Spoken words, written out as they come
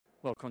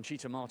Well,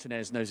 Conchita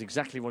Martinez knows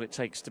exactly what it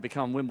takes to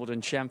become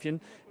Wimbledon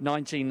champion.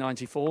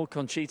 1994.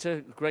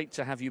 Conchita, great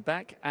to have you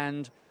back.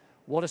 And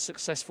what a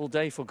successful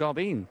day for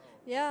Garbiñe.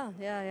 Yeah.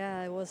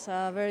 It was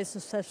a very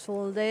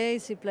successful day.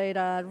 She played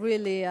a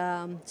really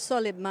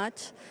solid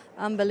match,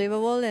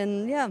 unbelievable.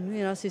 And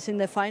yeah, she's in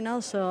the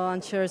final, so I'm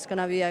sure it's going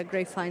to be a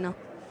great final.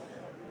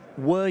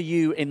 Were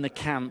you in the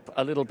camp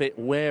a little bit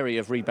wary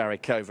of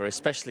Rybarikova,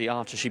 especially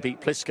after she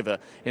beat Pliskova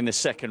in the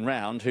second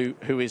round,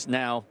 who is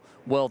now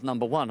world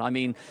 #1? I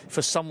mean,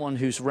 for someone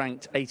who's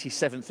ranked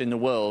 87th in the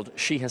world,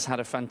 she has had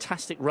a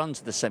fantastic run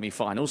to the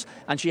semi-finals,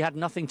 and she had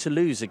nothing to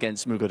lose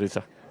against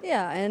Muguruza.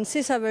 Yeah, and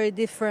she's a very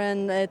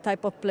different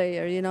type of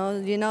player. You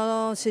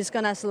know, she's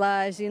gonna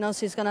slice. You know,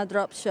 she's gonna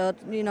drop shot.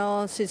 You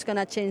know, she's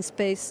gonna change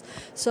pace.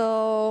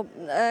 So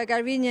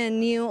Garbiñe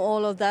knew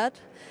all of that.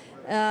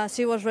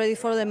 She was ready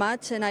for the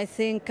match, and I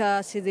think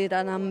she did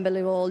an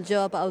unbelievable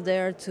job out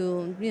there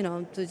to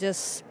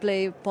just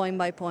play point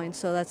by point.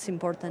 So that's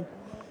important.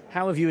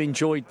 How have you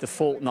enjoyed the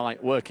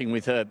fortnight working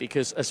with her?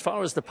 Because as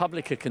far as the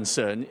public are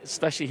concerned,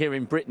 especially here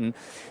in Britain,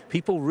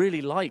 people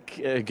really like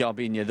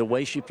Garbiñe, the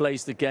way she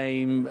plays the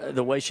game,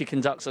 the way she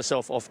conducts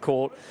herself off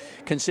court.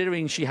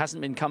 Considering she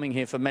hasn't been coming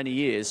here for many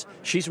years,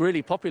 she's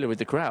really popular with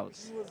the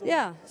crowds.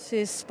 Yeah,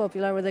 she's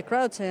popular with the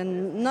crowds,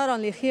 and not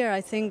only here.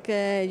 I think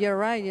you're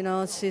right. You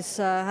know, she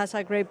has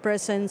a great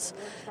presence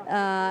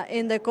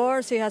in the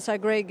court. She has a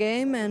great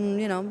game,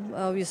 and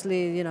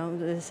obviously,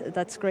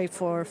 that's great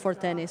for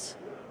tennis.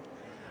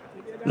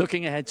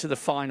 Looking ahead to the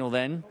final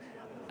then,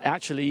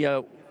 actually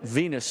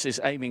Venus is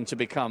aiming to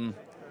become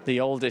the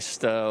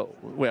oldest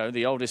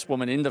the oldest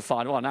woman in the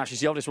final. Well, now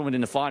she's the oldest woman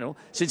in the final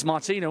since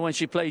Martina when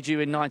she played you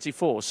in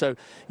 '94. So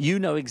you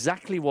know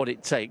exactly what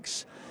it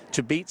takes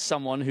to beat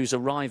someone who's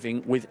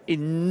arriving with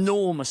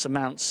enormous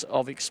amounts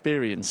of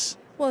experience.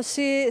 Well,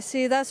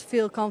 she does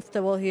feel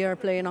comfortable here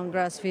playing on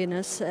grass,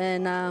 Venus,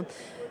 and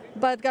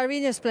but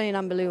Garbiñe is playing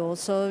unbelievable.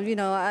 So,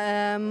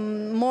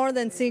 more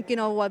than thinking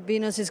of what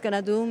Venus is going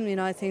to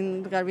do, I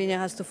think Garbiñe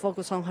has to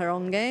focus on her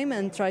own game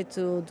and try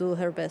to do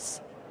her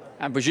best.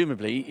 And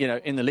presumably,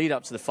 in the lead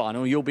up to the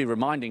final, you'll be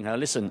reminding her,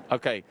 listen,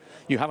 okay,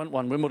 you haven't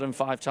won Wimbledon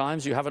 5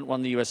 times, you haven't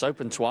won the US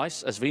Open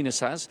twice, as Venus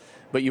has,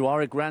 but you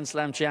are a Grand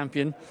Slam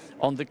champion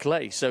on the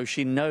clay. So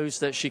she knows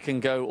that she can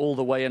go all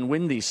the way and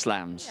win these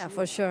slams. Yeah,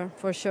 for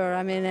sure.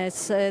 I mean,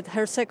 it's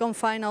her second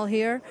final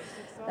here.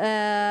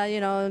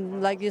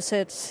 Like you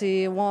said,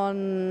 she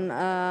won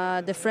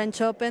the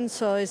French Open,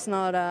 so it's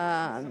not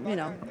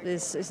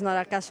it's not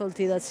a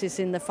casualty that she's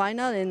in the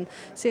final, and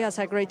she has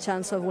a great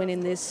chance of winning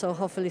this. So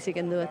hopefully she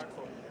can do it.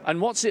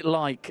 And what's it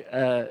like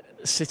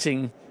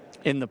sitting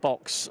in the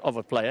box of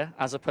a player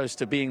as opposed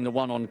to being the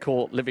one on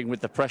court living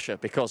with the pressure?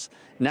 Because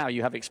now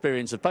you have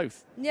experience of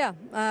both. Yeah,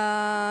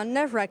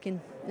 nerve-wracking.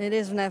 It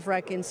is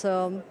nerve-wracking.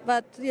 So,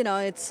 but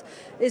it's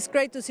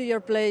great to see your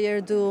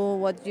player do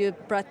what you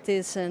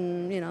practice,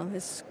 and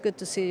it's good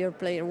to see your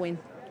player win.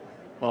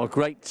 Well,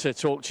 great to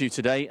talk to you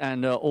today,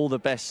 and all the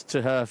best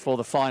to her for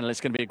the final.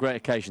 It's going to be a great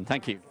occasion.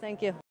 Thank you.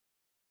 Thank you.